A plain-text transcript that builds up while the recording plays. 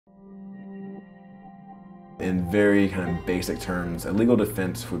In very kind of basic terms, a legal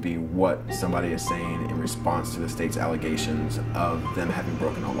defense would be what somebody is saying in response to the state's allegations of them having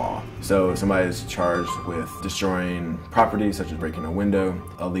broken a law. So if somebody is charged with destroying property, such as breaking a window,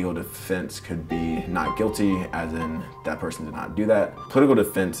 a legal defense could be not guilty, as in that person did not do that. Political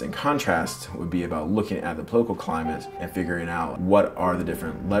defense, in contrast, would be about looking at the political climate and figuring out what are the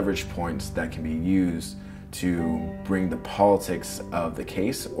different leverage points that can be used to bring the politics of the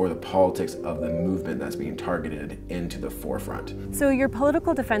case or the politics of the movement that's being targeted into the forefront. So your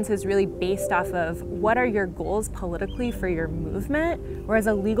political defense is really based off of what are your goals politically for your movement, whereas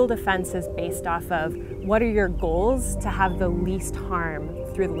a legal defense is based off of what are your goals to have the least harm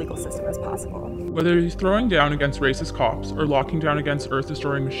through the legal system as possible. Whether he's throwing down against racist cops or locking down against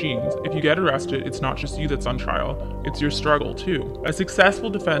earth-destroying machines, if you get arrested, it's not just you that's on trial, it's your struggle too. A successful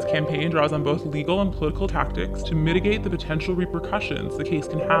defense campaign draws on both legal and political tactics to mitigate the potential repercussions the case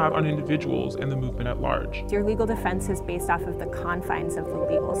can have on individuals and the movement at large. Your legal defense is based off of the confines of the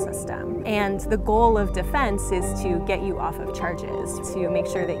legal system. And the goal of defense is to get you off of charges, to make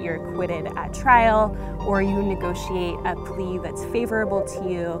sure that you're acquitted at trial, or you negotiate a plea that's favorable to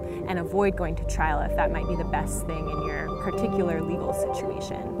you and avoid going to trial if that might be the best thing in your particular legal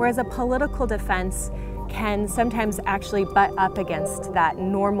situation. Whereas a political defense can sometimes actually butt up against that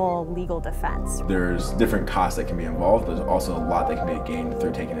normal legal defense. There's different costs that can be involved, but there's also a lot that can be gained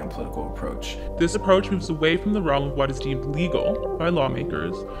through taking a political approach. This approach moves away from the realm of what is deemed legal by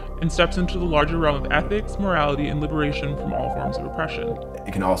lawmakers and steps into the larger realm of ethics, morality, and liberation from all forms of oppression.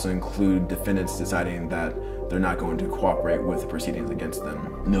 It can also include defendants deciding that they're not going to cooperate with the proceedings against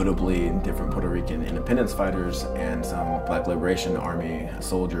them. Notably, different Puerto Rican independence fighters and some Black Liberation Army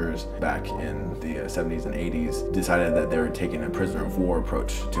soldiers back in the 70s and 80s decided that they were taking a prisoner of war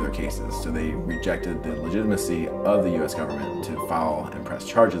approach to their cases. So they rejected the legitimacy of the US government to file and press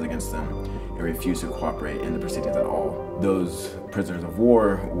charges against them and refused to cooperate in the proceedings at all. Those prisoners of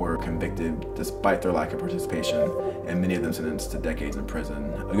war were convicted despite their lack of participation, and many of them sentenced to decades in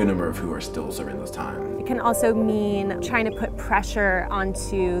prison, a good number of who are still serving this time. It can also mean trying to put pressure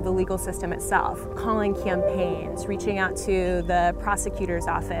onto the legal system itself, calling campaigns, reaching out to the prosecutor's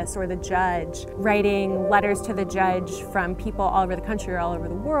office or the judge, writing letters to the judge from people all over the country or all over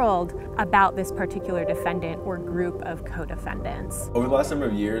the world about this particular defendant or group of co-defendants. Over the last number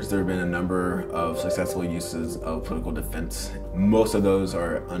of years, there have been a number of successful uses of political defense. Most of those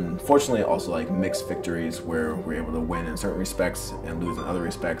are unfortunately also like mixed victories where we're able to win in certain respects and lose in other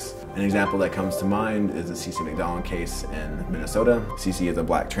respects. An example that comes to mind is the CeCe McDonald case in Minnesota. CeCe is a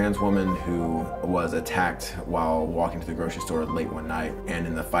Black trans woman who was attacked while walking to the grocery store late one night, and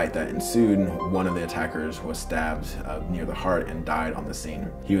in the fight that ensued, one of the attackers was stabbed near the heart and died on the scene.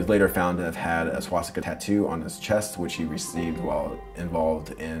 He was later found to have had a swastika tattoo on his chest, which he received while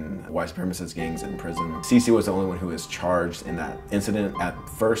involved in white supremacist gangs in prison. CeCe was the only one who was charged in that incident at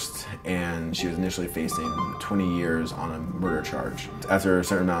first, and she was initially facing 20 years on a murder charge. After a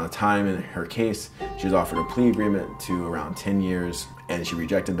certain amount of time in her case, she was offered a plea agreement to around 10 years, and she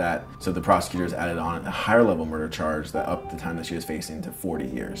rejected that, so the prosecutors added on a higher level murder charge that upped the time that she was facing to 40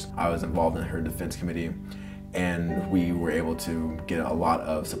 years. I was involved in her defense committee, and we were able to get a lot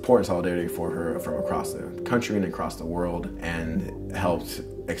of support and solidarity for her from across the country and across the world, and helped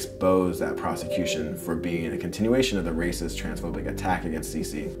expose that prosecution for being a continuation of the racist, transphobic attack against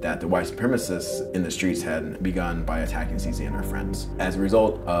CeCe that the white supremacists in the streets had begun by attacking CeCe and her friends. As a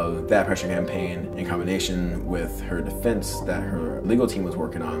result of that pressure campaign, in combination with her defense that her legal team was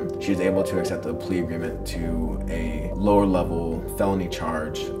working on, she was able to accept a plea agreement to a lower level felony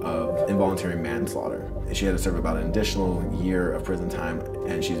charge of involuntary manslaughter. She had to serve about an additional year of prison time,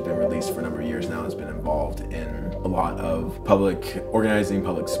 and she's been released for a number of years now and has been involved in a lot of public organizing,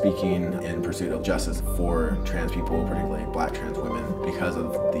 public speaking in pursuit of justice for trans people, particularly Black trans women, because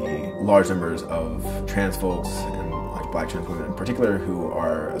of the large numbers of trans folks and Black trans women in particular who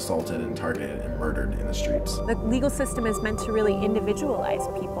are assaulted and targeted and murdered in the streets. The legal system is meant to really individualize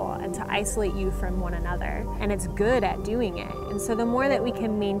people and to isolate you from one another, and it's good at doing it. And so the more that we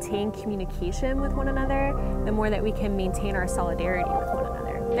can maintain communication with one another, the more that we can maintain our solidarity with one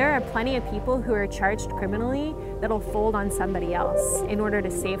another. There are plenty of people who are charged criminally that'll fold on somebody else in order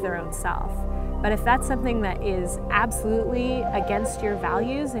to save their own self. But if that's something that is absolutely against your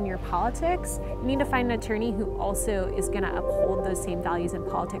values and your politics, you need to find an attorney who also is going to uphold those same values and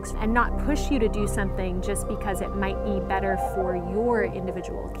politics and not push you to do something just because it might be better for your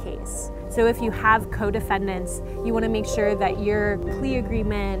individual case. So if you have co-defendants, you want to make sure that your plea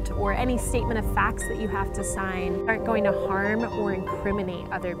agreement or any statement of facts that you have to sign aren't going to harm or incriminate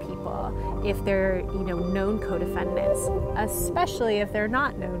other people if they're, known co-defendants, especially if they're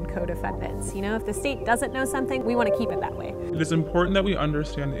not known co-defendants, If the state doesn't know something, we want to keep it that way. It is important that we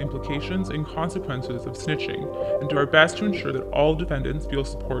understand the implications and consequences of snitching and do our best to ensure that all defendants feel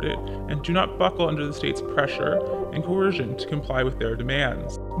supported and do not buckle under the state's pressure and coercion to comply with their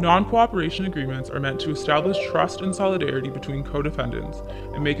demands. Non-cooperation agreements are meant to establish trust and solidarity between co-defendants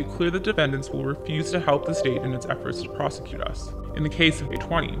and make it clear that defendants will refuse to help the state in its efforts to prosecute us. In the case of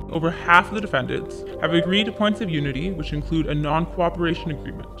A20, over half of the defendants have agreed to points of unity, which include a non-cooperation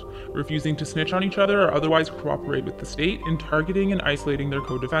agreement, refusing to snitch on each other or otherwise cooperate with the state in targeting and isolating their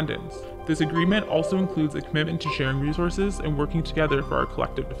co-defendants. This agreement also includes a commitment to sharing resources and working together for our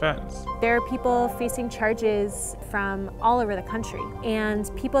collective defense. There are people facing charges from all over the country,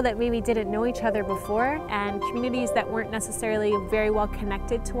 and people that maybe didn't know each other before, and communities that weren't necessarily very well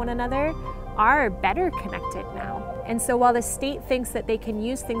connected to one another are better connected now. And so while the state thinks that they can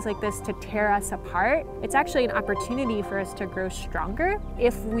use things like this to tear us apart, it's actually an opportunity for us to grow stronger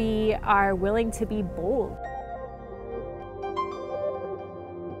if we are willing to be bold.